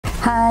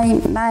Hi,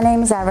 my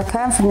name is Erica.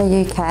 I'm from the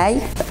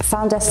UK.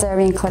 Found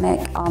Estherian Clinic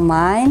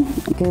online,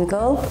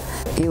 Google.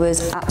 It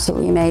was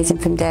absolutely amazing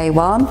from day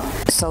one.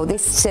 So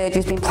this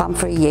surgery's been planned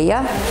for a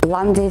year.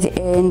 Landed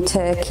in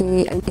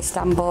Turkey, in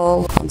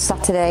Istanbul, on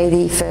Saturday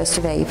the 1st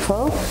of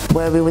April,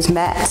 where we was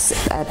met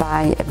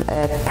by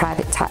a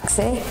private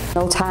taxi.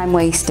 No time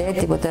wasted,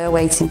 they were there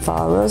waiting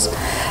for us.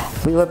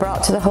 We were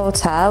brought to the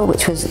hotel,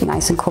 which was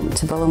nice and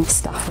comfortable, and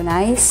staff were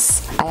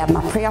nice. I had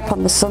my pre-op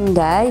on the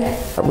Sunday,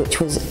 which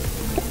was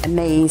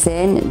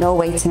amazing. No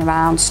waiting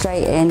around,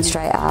 straight in,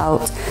 straight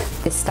out.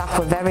 The staff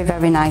were very,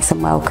 very nice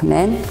and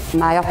welcoming.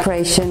 My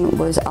operation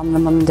was on the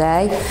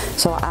Monday,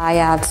 so I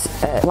had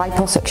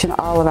liposuction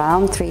all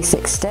around,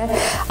 360.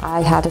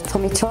 I had a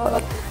tummy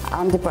tuck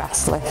and a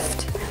breast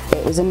lift.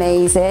 It was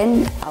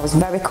amazing. I was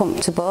very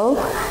comfortable.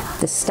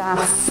 The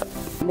staff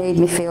made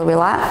me feel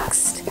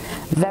relaxed,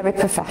 very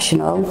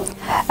professional.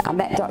 I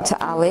met Dr.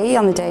 Ali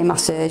on the day of my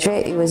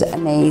surgery. He was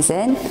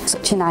amazing,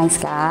 such a nice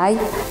guy,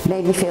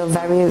 made me feel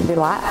very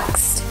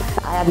relaxed.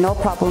 I had no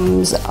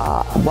problems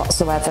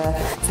whatsoever,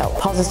 felt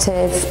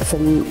positive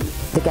from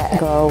the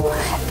get-go.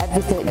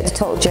 Everything, the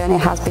total journey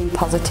has been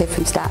positive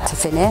from start to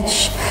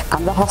finish,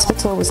 and the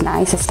hospital was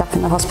nice, the staff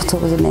in the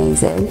hospital was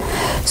amazing.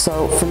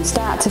 So from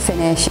start to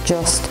finish,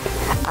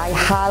 I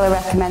highly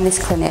recommend this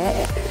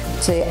clinic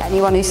to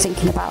anyone who's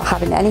thinking about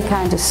having any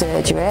kind of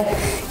surgery.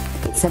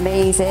 It's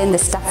amazing, the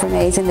staff are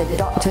amazing, the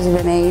doctors are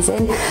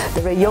amazing.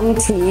 They're a young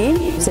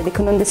team, so they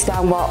can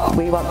understand what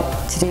we want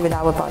to do with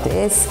our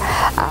bodies.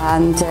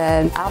 And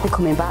I'll be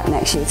coming back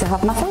next year to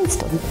have my face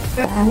done.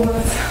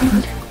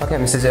 Okay,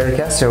 Mrs.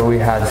 Erica, so we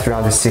had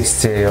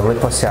 360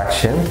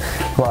 liposuction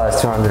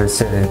plus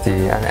 270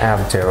 an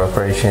abdo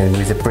operation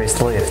with a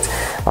breast lift.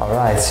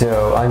 Alright,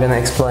 so I'm gonna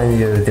explain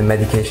you the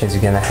medications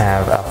you're gonna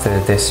have after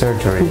this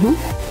surgery.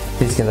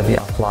 It's going to be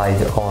applied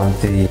on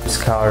the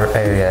scar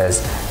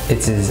areas.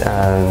 It is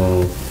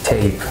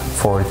tape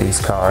for the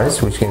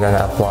scars, which you're going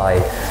to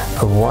apply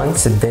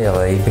once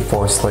daily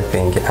before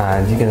sleeping,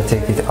 and you're going to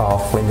take it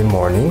off in the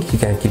morning. You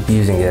can keep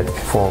using it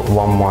for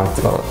 1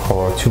 month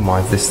or 2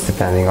 months, this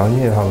depending on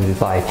you how you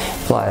like.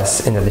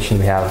 Plus, in addition,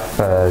 we have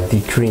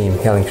the cream,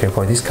 healing cream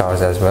for the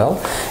scars as well.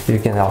 You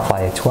can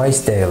apply it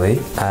twice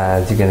daily,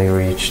 and you're going to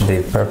reach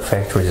the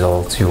perfect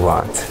results you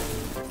want.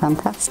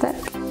 Fantastic.